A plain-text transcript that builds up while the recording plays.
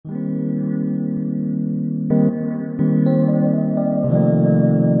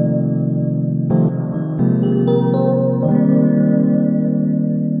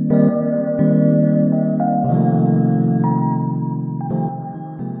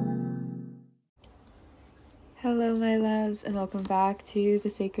Hello, my loves, and welcome back to the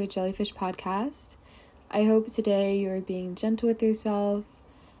Sacred Jellyfish Podcast. I hope today you are being gentle with yourself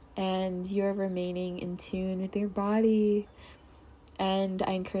and you are remaining in tune with your body. And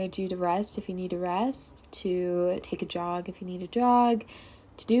I encourage you to rest if you need to rest, to take a jog if you need to jog,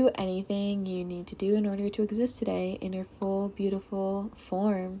 to do anything you need to do in order to exist today in your full, beautiful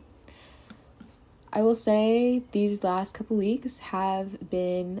form. I will say these last couple weeks have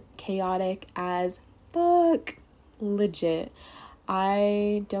been chaotic as fuck. Legit.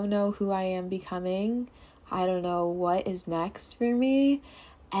 I don't know who I am becoming. I don't know what is next for me.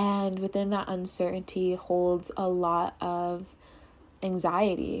 And within that uncertainty holds a lot of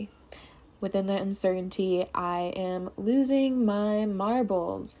anxiety. Within the uncertainty, I am losing my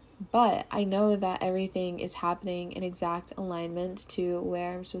marbles. But I know that everything is happening in exact alignment to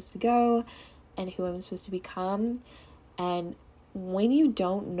where I'm supposed to go and who I'm supposed to become. And when you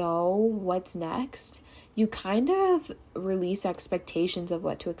don't know what's next, you kind of release expectations of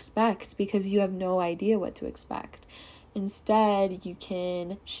what to expect because you have no idea what to expect. Instead, you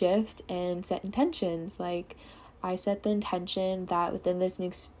can shift and set intentions. Like I set the intention that within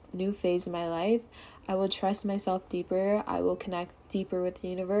this new phase of my life, I will trust myself deeper. I will connect deeper with the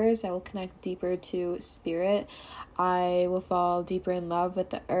universe. I will connect deeper to spirit. I will fall deeper in love with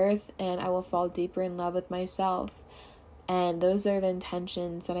the earth, and I will fall deeper in love with myself. And those are the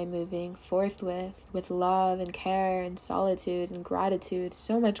intentions that I'm moving forth with love and care and solitude and gratitude,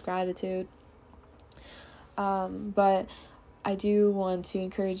 so much gratitude. But I do want to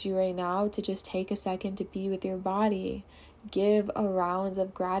encourage you right now to just take a second to be with your body. Give a round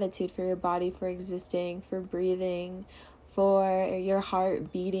of gratitude for your body, for existing, for breathing, for your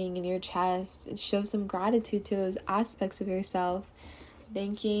heart beating in your chest. Show some gratitude to those aspects of yourself.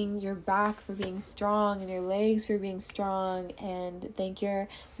 Thanking your back for being strong and your legs for being strong, and thank your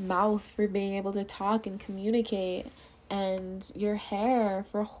mouth for being able to talk and communicate, and your hair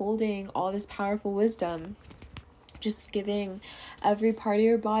for holding all this powerful wisdom. Just giving every part of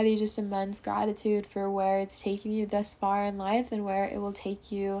your body just immense gratitude for where it's taking you thus far in life and where it will take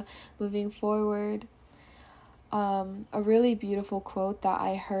you moving forward. A really beautiful quote that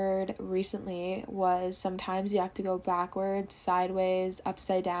I heard recently was, sometimes you have to go backwards, sideways,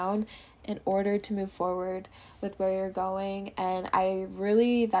 upside down in order to move forward with where you're going. And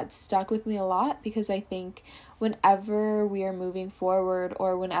that stuck with me a lot, because I think whenever we are moving forward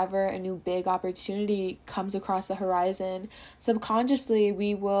or whenever a new big opportunity comes across the horizon, subconsciously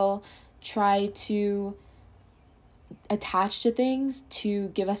we will try to attached to things to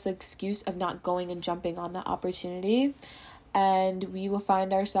give us the excuse of not going and jumping on that opportunity. And we will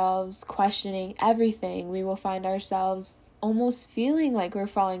find ourselves questioning everything. We will find ourselves almost feeling like we're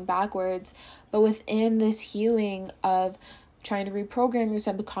falling backwards. But within this healing of trying to reprogram your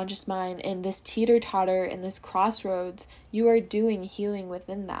subconscious mind in this teeter-totter, in this crossroads, you are doing healing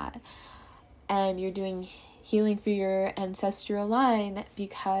within that. And you're doing healing for your ancestral line,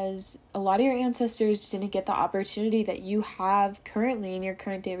 because a lot of your ancestors didn't get the opportunity that you have currently in your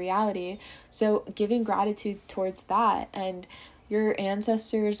current day reality. So giving gratitude towards that, and your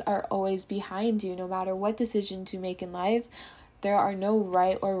ancestors are always behind you no matter what decisions you make in life. There are no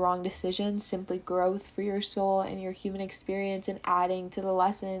right or wrong decisions, simply growth for your soul and your human experience, and adding to the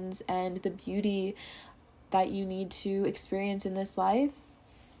lessons and the beauty that you need to experience in this life.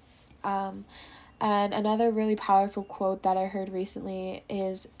 And another really powerful quote that I heard recently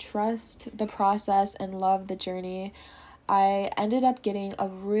is, trust the process and love the journey. I ended up getting a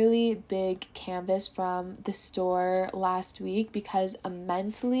really big canvas from the store last week because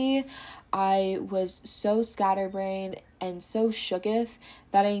mentally I was so scatterbrained and so shooketh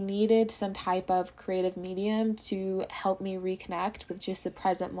that I needed some type of creative medium to help me reconnect with just the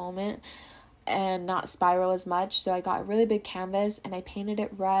present moment and not spiral as much. So I got a really big canvas and I painted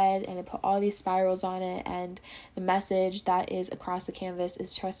it red and I put all these spirals on it, and the message that is across the canvas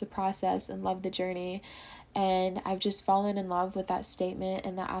is trust the process and love the journey. And I've just fallen in love with that statement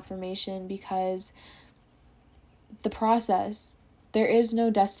and that affirmation, because the process, there is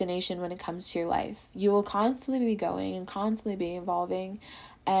no destination when it comes to your life. You will constantly be going and constantly be evolving,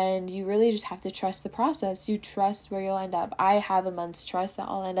 and you really just have to trust the process. You trust where you'll end up. I have immense trust that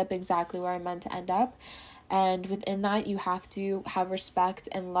I'll end up exactly where I'm meant to end up. And within that, you have to have respect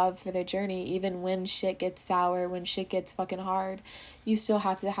and love for the journey. Even when shit gets sour, when shit gets fucking hard, you still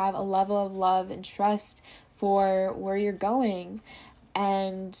have to have a level of love and trust for where you're going.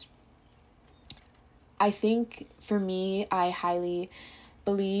 And I think for me, I highly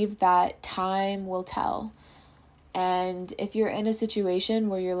believe that time will tell. And if you're in a situation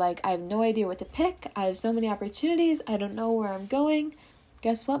where you're like, I have no idea what to pick, I have so many opportunities, I don't know where I'm going,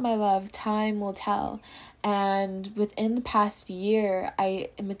 guess what, my love? Time will tell. And within the past year, I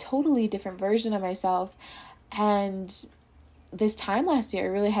am a totally different version of myself. And this time last year, I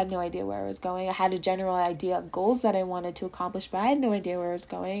really had no idea where I was going. I had a general idea of goals that I wanted to accomplish, but I had no idea where I was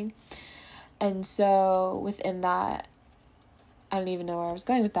going. And so within that, I don't even know where I was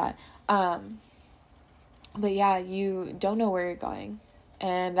going with that. But yeah, you don't know where you're going.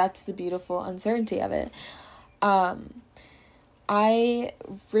 And that's the beautiful uncertainty of it. I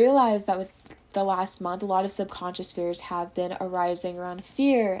realized that with the last month, a lot of subconscious fears have been arising around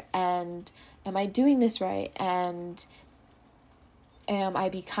fear and am I doing this right? And am I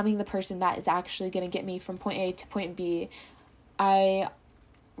becoming the person that is actually going to get me from point A to point B? I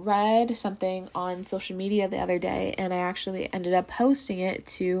read something on social media the other day and I actually ended up posting it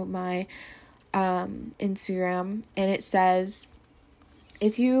to my Instagram, and it says,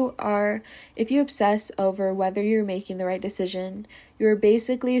 if you obsess over whether you're making the right decision, you are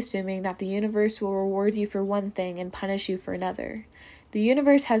basically assuming that the universe will reward you for one thing and punish you for another. The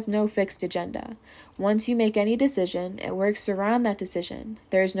universe has no fixed agenda. Once you make any decision, it works around that decision.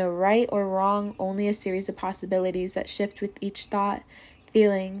 There is no right or wrong, only a series of possibilities that shift with each thought,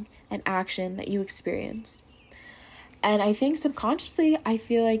 feeling, and action that you experience. And I think subconsciously, I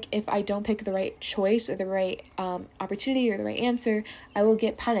feel like if I don't pick the right choice or the right opportunity or the right answer, I will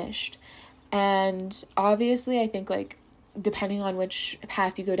get punished. And obviously, I think like depending on which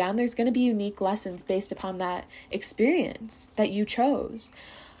path you go down, there's going to be unique lessons based upon that experience that you chose.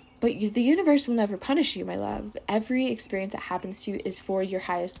 But the universe will never punish you, my love. Every experience that happens to you is for your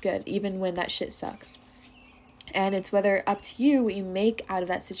highest good, even when that shit sucks. And it's whether up to you what you make out of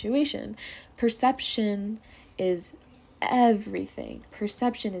that situation. Perception is everything.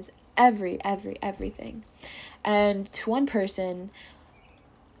 Perception is everything. And to one person,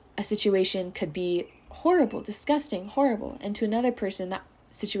 a situation could be horrible, disgusting, horrible. And to another person, that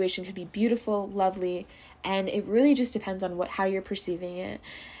situation could be beautiful, lovely. And it really just depends on how you're perceiving it.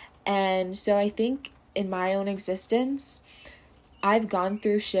 And so I think in my own existence, I've gone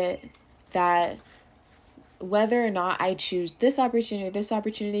through shit that whether or not I choose this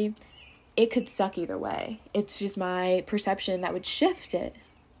opportunity, it could suck either way. It's just my perception that would shift it,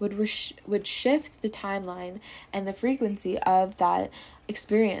 would shift the timeline and the frequency of that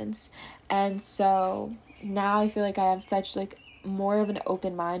experience. And so now I feel like I have such like more of an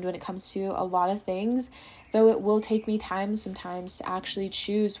open mind when it comes to a lot of things, though it will take me time sometimes to actually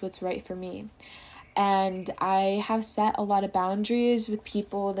choose what's right for me. And I have set a lot of boundaries with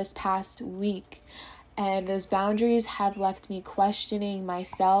people this past week. And those boundaries have left me questioning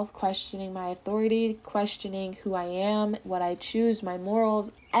myself, questioning my authority, questioning who I am, what I choose, my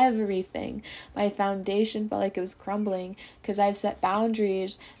morals, everything. My foundation felt like it was crumbling because I've set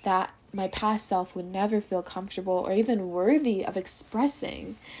boundaries that my past self would never feel comfortable or even worthy of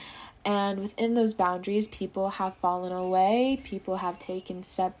expressing. And within those boundaries, people have fallen away, people have taken a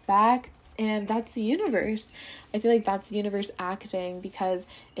step back. And that's the universe. I feel like that's the universe acting, because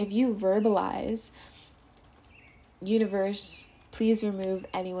if you verbalize, universe, please remove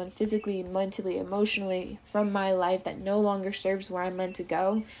anyone physically, mentally, emotionally from my life that no longer serves where I'm meant to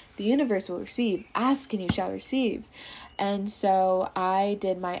go, the universe will receive. Ask and you shall receive. And so I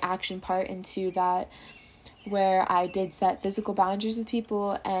did my action part into that, where I did set physical boundaries with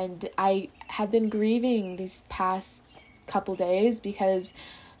people, and I have been grieving these past couple days because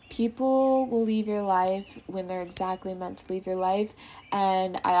people will leave your life when they're exactly meant to leave your life.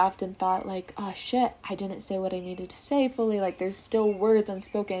 And I often thought like, oh shit, I didn't say what I needed to say fully. Like there's still words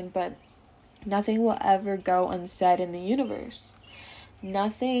unspoken, but nothing will ever go unsaid in the universe.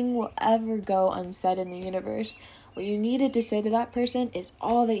 Nothing will ever go unsaid in the universe. What you needed to say to that person is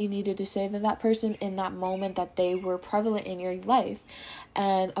all that you needed to say to that person in that moment that they were prevalent in your life.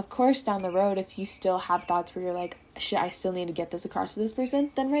 And of course, down the road, if you still have thoughts where you're like, shit, I still need to get this across to this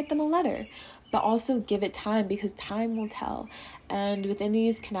person, then write them a letter. But also give it time, because time will tell. And within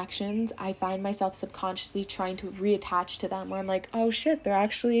these connections, I find myself subconsciously trying to reattach to them, where I'm like, oh shit, they're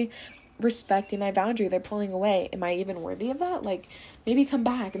actually respecting my boundary. They're pulling away. Am I even worthy of that? Like, maybe come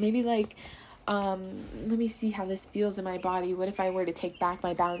back. Maybe like, let me see how this feels in my body. What if I were to take back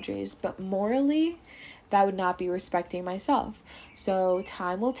my boundaries? But morally, that would not be respecting myself. So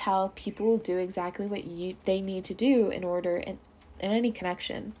time will tell. People will do exactly what they need to do in order in any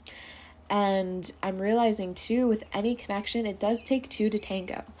connection. And I'm realizing too, with any connection, it does take two to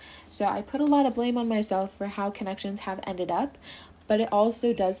tango. So I put a lot of blame on myself for how connections have ended up, but it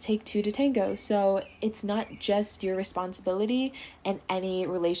also does take two to tango. So it's not just your responsibility in any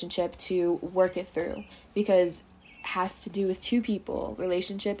relationship to work it through, because it has to do with two people.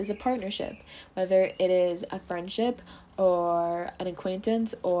 Relationship is a partnership, whether it is a friendship or an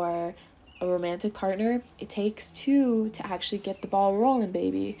acquaintance or a romantic partner. It takes two to actually get the ball rolling,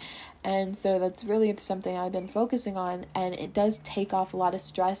 baby. And so that's really something I've been focusing on, and it does take off a lot of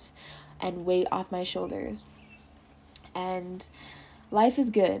stress and weight off my shoulders. And life is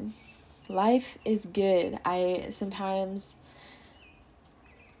good. Life is good. I sometimes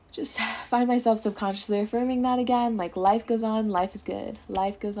just find myself subconsciously affirming that again. Like, life goes on, life is good.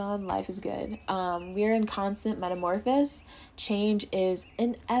 Life goes on, life is good. We're in constant metamorphosis. Change is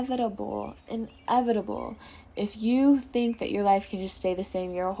inevitable. If you think that your life can just stay the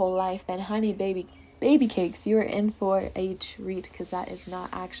same your whole life, then honey, baby cakes, you are in for a treat, because that is not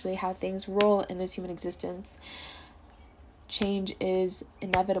actually how things roll in this human existence. Change is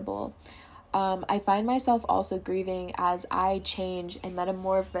inevitable. I find myself also grieving as I change and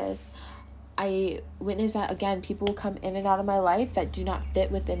metamorphose. I witness that, again, people will come in and out of my life that do not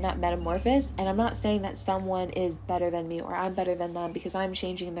fit within that metamorphosis. And I'm not saying that someone is better than me or I'm better than them because I'm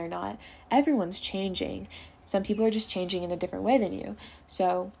changing and they're not. Everyone's changing. Some people are just changing in a different way than you.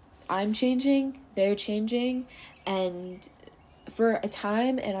 So I'm changing, they're changing, and for a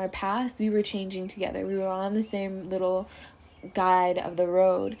time in our past, we were changing together. We were on the same little guide of the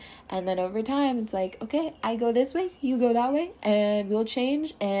road, and then over time it's like, okay, I go this way, you go that way, and we'll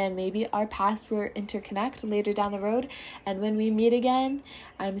change, and maybe our paths will interconnect later down the road. And when we meet again,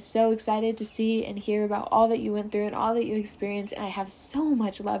 I'm so excited to see and hear about all that you went through and all that you experienced, and I have so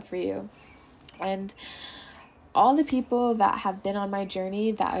much love for you. And all the people that have been on my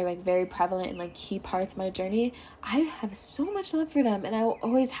journey that are like very prevalent in like key parts of my journey, I have so much love for them, and I will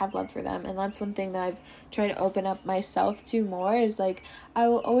always have love for them. And that's one thing that I've tried to open up myself to more, is like, I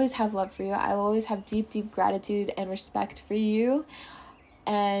will always have love for you. I will always have deep gratitude and respect for you,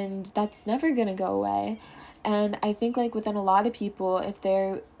 and that's never gonna go away. And I think like within a lot of people, if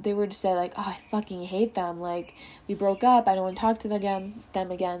they were to say like, oh, I fucking hate them, like, we broke up, I don't want to talk to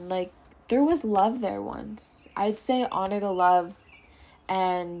them again, like, there was love there once. I'd say honor the love,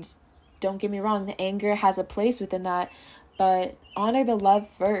 and don't get me wrong, the anger has a place within that, but honor the love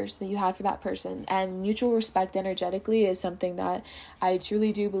first that you have for that person. And mutual respect energetically is something that I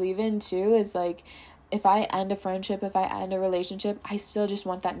truly do believe in too, is like, if I end a friendship, if I end a relationship, I still just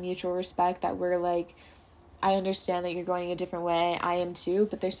want that mutual respect, that we're like, I understand that you're going a different way, I am too,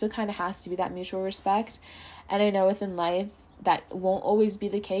 but there still kind of has to be that mutual respect. And I know within life, that won't always be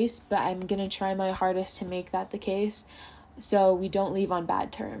the case, but I'm going to try my hardest to make that the case, so we don't leave on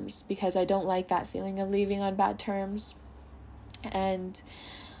bad terms, because I don't like that feeling of leaving on bad terms. And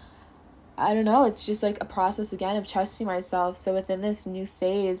I don't know, it's just like a process again of trusting myself. So within this new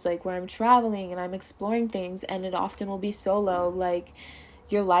phase, like where I'm traveling and I'm exploring things, and it often will be solo, like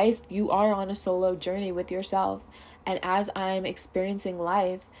your life, you are on a solo journey with yourself. And as I'm experiencing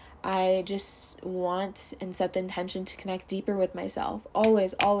life, I just want and set the intention to connect deeper with myself.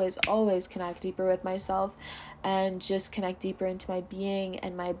 Always connect deeper with myself, and just connect deeper into my being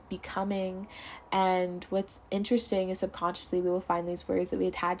and my becoming. And what's interesting is subconsciously we will find these words that we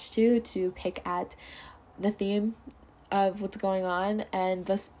attach to pick at the theme of what's going on. And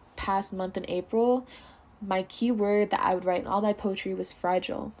this past month in April, my key word that I would write in all my poetry was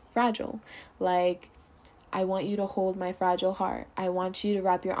fragile. Like, I want you to hold my fragile heart. I want you to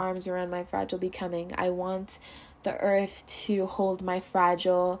wrap your arms around my fragile becoming. I want the earth to hold my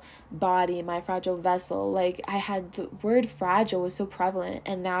fragile body, my fragile vessel. Like, I had the word fragile was so prevalent,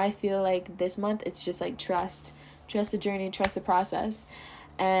 and now I feel like this month it's just like trust the journey, trust the process.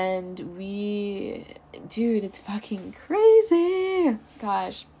 And dude, it's fucking crazy.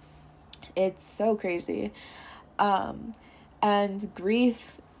 Gosh, it's so crazy. And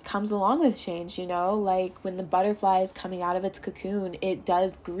grief comes along with change, you know, like when the butterfly is coming out of its cocoon, it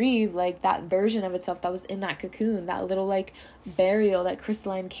does grieve like that version of itself that was in that cocoon, that little like burial, that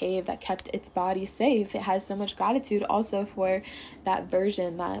crystalline cave that kept its body safe. It has so much gratitude also for that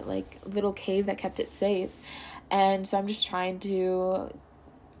version, that like little cave that kept it safe. And so I'm just trying to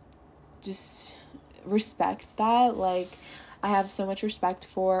just respect that. Like, I have so much respect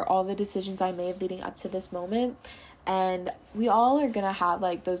for all the decisions I made leading up to this moment. And we all are gonna have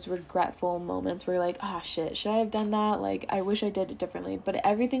like those regretful moments where you're like, oh shit, should I have done that? Like, I wish I did it differently. But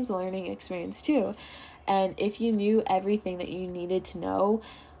everything's a learning experience too. And if you knew everything that you needed to know,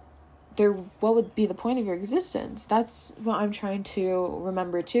 what would be the point of your existence? That's what I'm trying to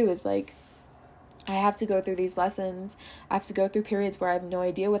remember too, is like, I have to go through these lessons. I have to go through periods where I have no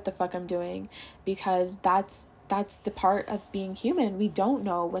idea what the fuck I'm doing, because that's that's the part of being human. We don't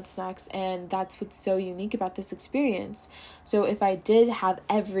know what's next, and that's what's so unique about this experience. So if I did have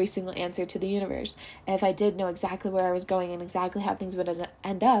every single answer to the universe, and if I did know exactly where I was going and exactly how things would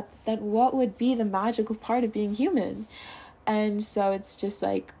end up, then what would be the magical part of being human? And so it's just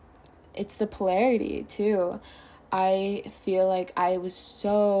like, it's the polarity too. I feel like I was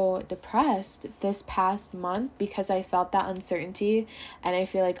so depressed this past month because I felt that uncertainty, and I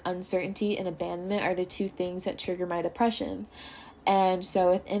feel like uncertainty and abandonment are the two things that trigger my depression. And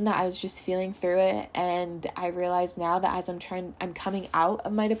so within that, I was just feeling through it, and I realized now that as I'm coming out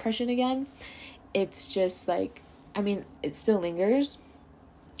of my depression again, it's just like, I mean, it still lingers,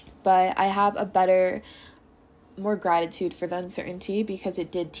 but I have more gratitude for the uncertainty because it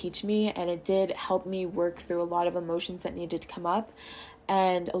did teach me, and it did help me work through a lot of emotions that needed to come up,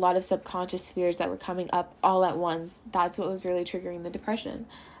 and a lot of subconscious fears that were coming up all at once. That's what was really triggering the depression,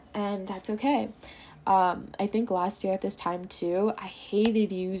 and that's okay. I think last year at this time too, I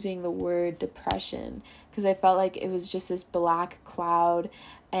hated using the word depression because I felt like it was just this black cloud,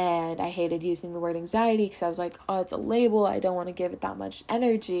 and I hated using the word anxiety because I was like, oh, it's a label, I don't want to give it that much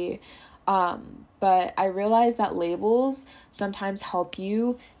energy. But I realized that labels sometimes help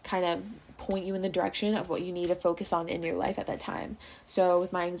you kind of point you in the direction of what you need to focus on in your life at that time. So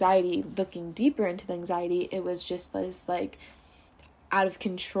with my anxiety, looking deeper into the anxiety, it was just this like out of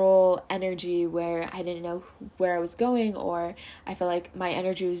control energy where I didn't know where I was going, or I felt like my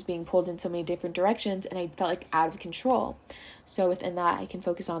energy was being pulled in so many different directions and I felt like out of control. So within that, I can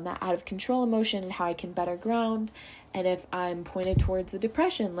focus on that out of control emotion and how I can better ground. And if I'm pointed towards the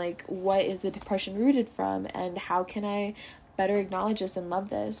depression, like what is the depression rooted from, and how can I better acknowledge this and love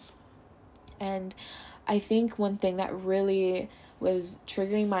this? And I think one thing that really was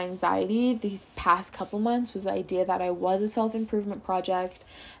triggering my anxiety these past couple months was the idea that I was a self-improvement project.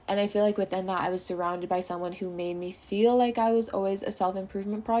 And I feel like within that, I was surrounded by someone who made me feel like I was always a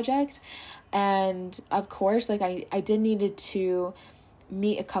self-improvement project. And of course, like I did needed to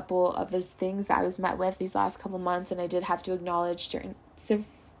meet a couple of those things that I was met with these last couple months, and I did have to acknowledge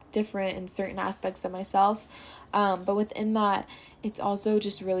different and certain aspects of myself. But within that, it's also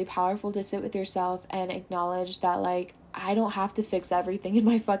just really powerful to sit with yourself and acknowledge that, like, I don't have to fix everything in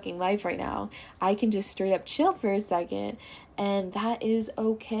my fucking life right now. I can just straight up chill for a second, and that is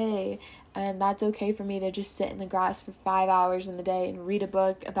okay. And that's okay for me to just sit in the grass for 5 hours in the day and read a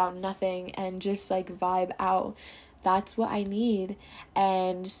book about nothing and just like vibe out. That's what I need.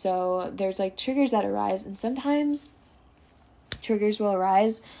 And so there's like triggers that arise, and sometimes triggers will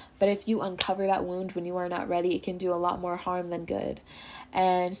arise, but if you uncover that wound when you are not ready, it can do a lot more harm than good.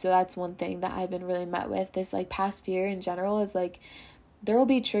 And so that's one thing that I've been really met with this like past year in general, is like there will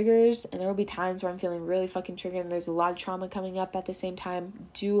be triggers and there will be times where I'm feeling really fucking triggered and there's a lot of trauma coming up at the same time.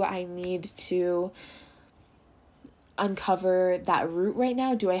 Do I need to uncover that root right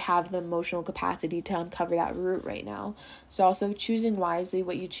now? Do I have the emotional capacity to uncover that root right now? So also choosing wisely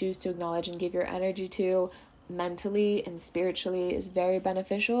what you choose to acknowledge and give your energy to mentally and spiritually is very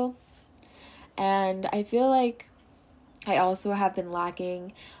beneficial. And I feel like I also have been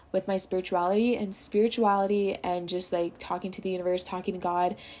lacking with my spirituality, and just like talking to the universe, talking to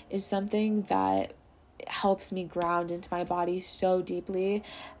God is something that helps me ground into my body so deeply.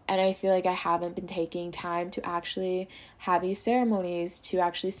 And I feel like I haven't been taking time to actually have these ceremonies, to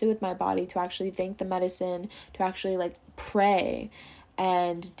actually sit with my body, to actually thank the medicine, to actually like pray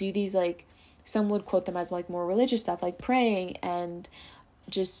and do these, like, some would quote them as like more religious stuff, like praying and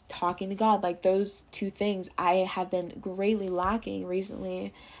just talking to God. Like those two things I have been greatly lacking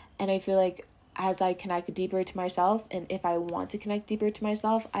recently. And I feel like as I connect deeper to myself, and if I want to connect deeper to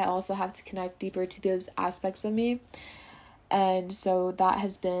myself, I also have to connect deeper to those aspects of me. And so that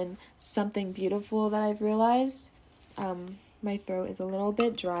has been something beautiful that I've realized. My throat is a little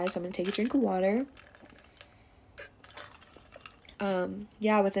bit dry, so I'm going to take a drink of water.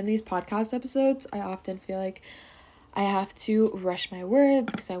 Within these podcast episodes, I often feel like I have to rush my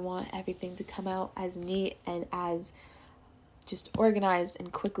words because I want everything to come out as neat and as just organized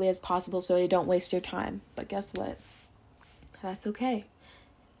and quickly as possible so you don't waste your time. But guess what? That's okay.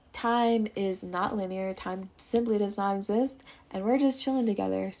 Time is not linear. Time simply does not exist, and we're just chilling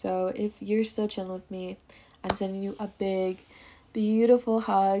together. So if you're still chilling with me, I'm sending you a big, beautiful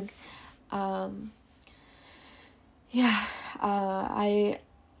hug. I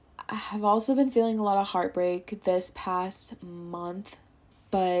have also been feeling a lot of heartbreak this past month,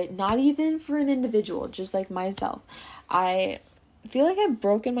 but not even for an individual, just like myself. I feel like I've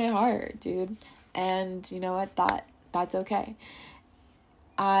broken my heart, dude. And you know what? That's okay.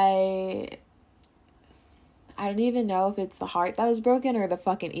 I I don't even know if it's the heart that was broken or the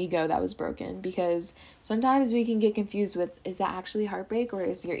fucking ego that was broken, because sometimes we can get confused with, is that actually heartbreak or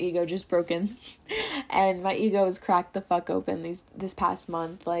is your ego just broken? And my ego was cracked the fuck open this past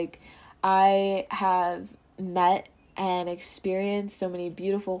month. Like, I have met and experienced so many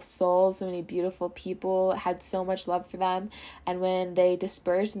beautiful souls, so many beautiful people, had so much love for them, and when they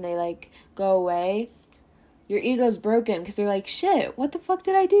disperse and they like go away, your ego's broken because they're like, shit, what the fuck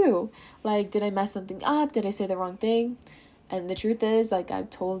did I do? Like, did I mess something up? Did I say the wrong thing? And the truth is, like I've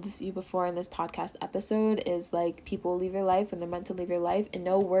told you before in this podcast episode, is like, people leave your life when they're meant to leave your life, and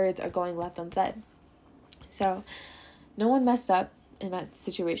no words are going left unsaid. So no one messed up in that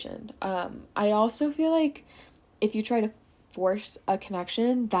situation. I also feel like if you try to force a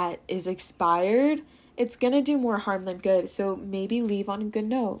connection that is expired, it's gonna do more harm than good. So maybe leave on a good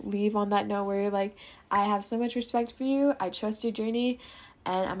note. Leave on that note where you're like, I have so much respect for you, I trust your journey,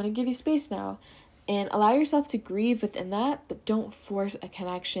 and I'm gonna give you space now. And allow yourself to grieve within that, but don't force a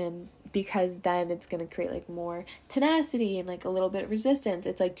connection, because then it's gonna create like more tenacity and like a little bit of resistance.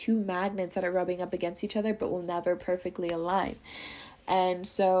 It's like two magnets that are rubbing up against each other but will never perfectly align. And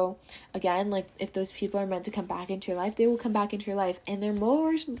so again, like, if those people are meant to come back into your life, they will come back into your life, and they're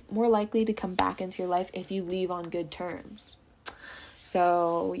more likely to come back into your life if you leave on good terms.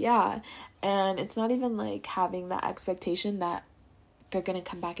 So yeah, and it's not even like having that expectation that they're gonna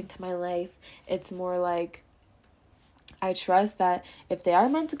come back into my life. It's more like, I trust that if they are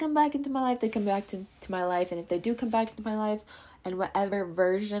meant to come back into my life, they come back to my life. And if they do come back into my life, and whatever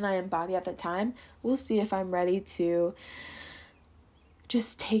version I embody at that time, we'll see if I'm ready to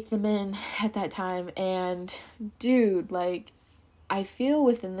just take them in at that time. And dude, like, I feel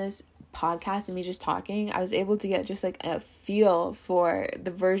within this podcast and me just talking, I was able to get just like a feel for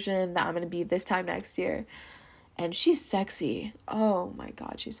the version that I'm going to be this time next year. And she's sexy. Oh my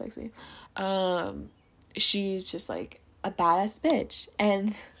God, she's sexy. She's just like a badass bitch.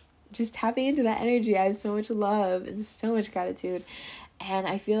 And just tapping into that energy, I have so much love and so much gratitude. And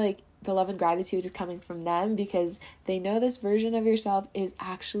I feel like the love and gratitude is coming from them, because they know this version of yourself is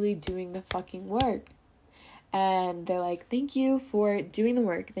actually doing the fucking work. And they're like, thank you for doing the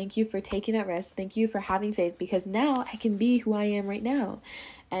work. Thank you for taking that risk. Thank you for having faith, because now I can be who I am right now.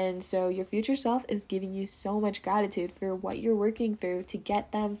 And so your future self is giving you so much gratitude for what you're working through to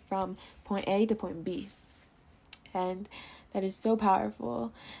get them from point A to point B. And that is so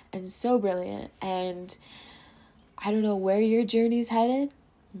powerful and so brilliant. And I don't know where your journey's headed.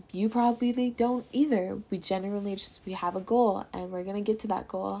 You probably don't either. We have a goal, and we're going to get to that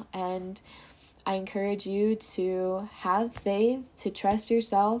goal. And I encourage you to have faith, to trust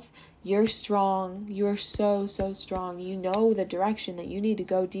yourself. You're strong. You're so, so strong. You know the direction that you need to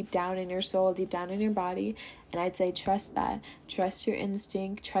go deep down in your soul, deep down in your body. And I'd say trust that. Trust your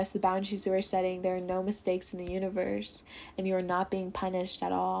instinct. Trust the boundaries you are setting. There are no mistakes in the universe. And you are not being punished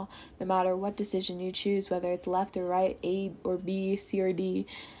at all. No matter what decision you choose, whether it's left or right, A or B, C or D.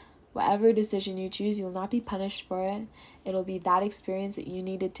 Whatever decision you choose, you will not be punished for it. It'll be that experience that you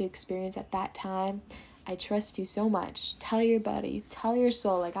needed to experience at that time. I trust you so much. Tell your body, tell your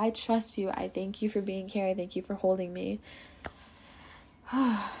soul, like, I trust you. I thank you for being here. I thank you for holding me.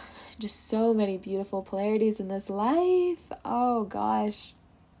 Just so many beautiful polarities in this life. Oh gosh.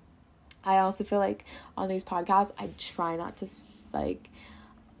 I also feel like on these podcasts, I try not to like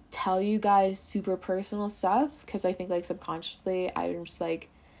tell you guys super personal stuff, because I think like subconsciously I'm just like,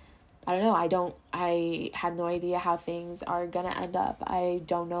 I don't know, I have no idea how things are gonna end up. I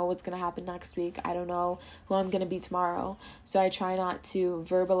don't know what's gonna happen next week. I don't know who I'm gonna be tomorrow. So I try not to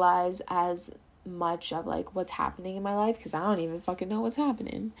verbalize as much of like what's happening in my life, because I don't even fucking know what's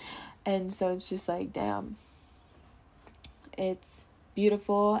happening. And so it's just like, damn, it's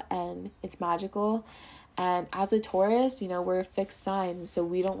beautiful and it's magical. And as a Taurus, you know, we're a fixed sign, so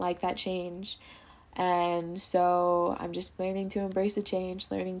we don't like that change. And so I'm just learning to embrace the change,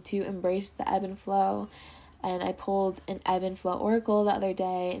 learning to embrace the ebb and flow. And I pulled an ebb and flow oracle the other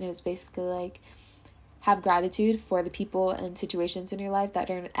day, and it was basically like, have gratitude for the people and situations in your life that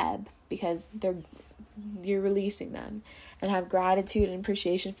are in ebb, because you're releasing them. And have gratitude and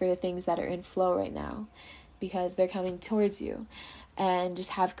appreciation for the things that are in flow right now, because they're coming towards you. And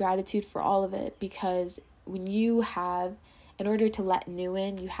just have gratitude for all of it, because in order to let new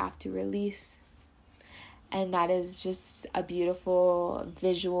in, you have to release. And that is just a beautiful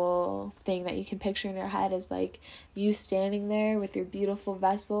visual thing that you can picture in your head, is like you standing there with your beautiful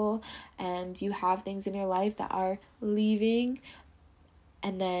vessel, and you have things in your life that are leaving.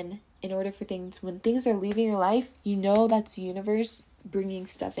 And then in order for when things are leaving your life, you know that's the universe bringing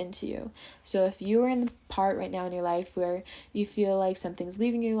stuff into you. So if you are in the part right now in your life where you feel like something's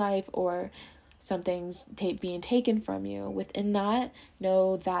leaving your life, or something's being taken from you. Within that,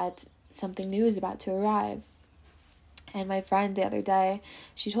 know that something new is about to arrive. And my friend the other day,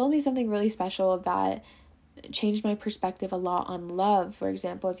 she told me something really special that changed my perspective a lot on love. For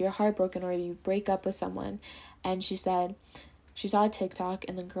example, if you're heartbroken or you break up with someone, and she said she saw a TikTok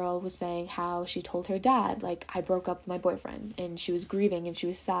and the girl was saying how she told her dad, like, I broke up with my boyfriend, and she was grieving and she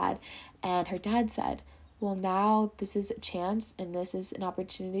was sad, and her dad said, well, now this is a chance and this is an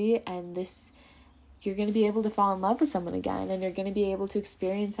opportunity, and this, you're going to be able to fall in love with someone again, and you're going to be able to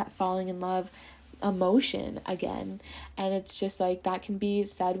experience that falling in love emotion again. And it's just like, that can be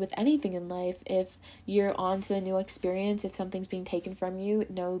said with anything in life. If you're on to the new experience, if something's being taken from you,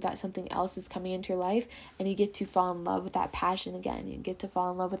 know that something else is coming into your life, and you get to fall in love with that passion again. You get to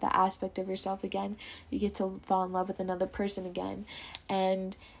fall in love with that aspect of yourself again. You get to fall in love with another person again.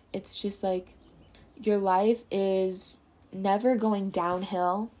 And it's just like, your life is never going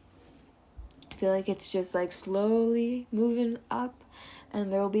downhill. I feel like it's just like slowly moving up,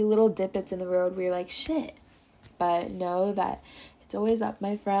 and there will be little dippets in the road where you're like, shit. But know that it's always up,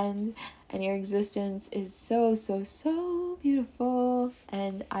 my friend, and your existence is so, so, so beautiful.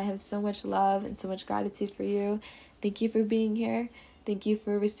 And I have so much love and so much gratitude for you. Thank you for being here. Thank you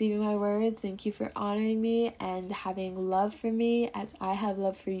for receiving my words. Thank you for honoring me and having love for me as I have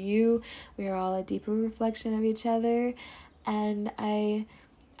love for you. We are all a deeper reflection of each other. And I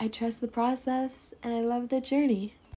trust the process, and I love the journey.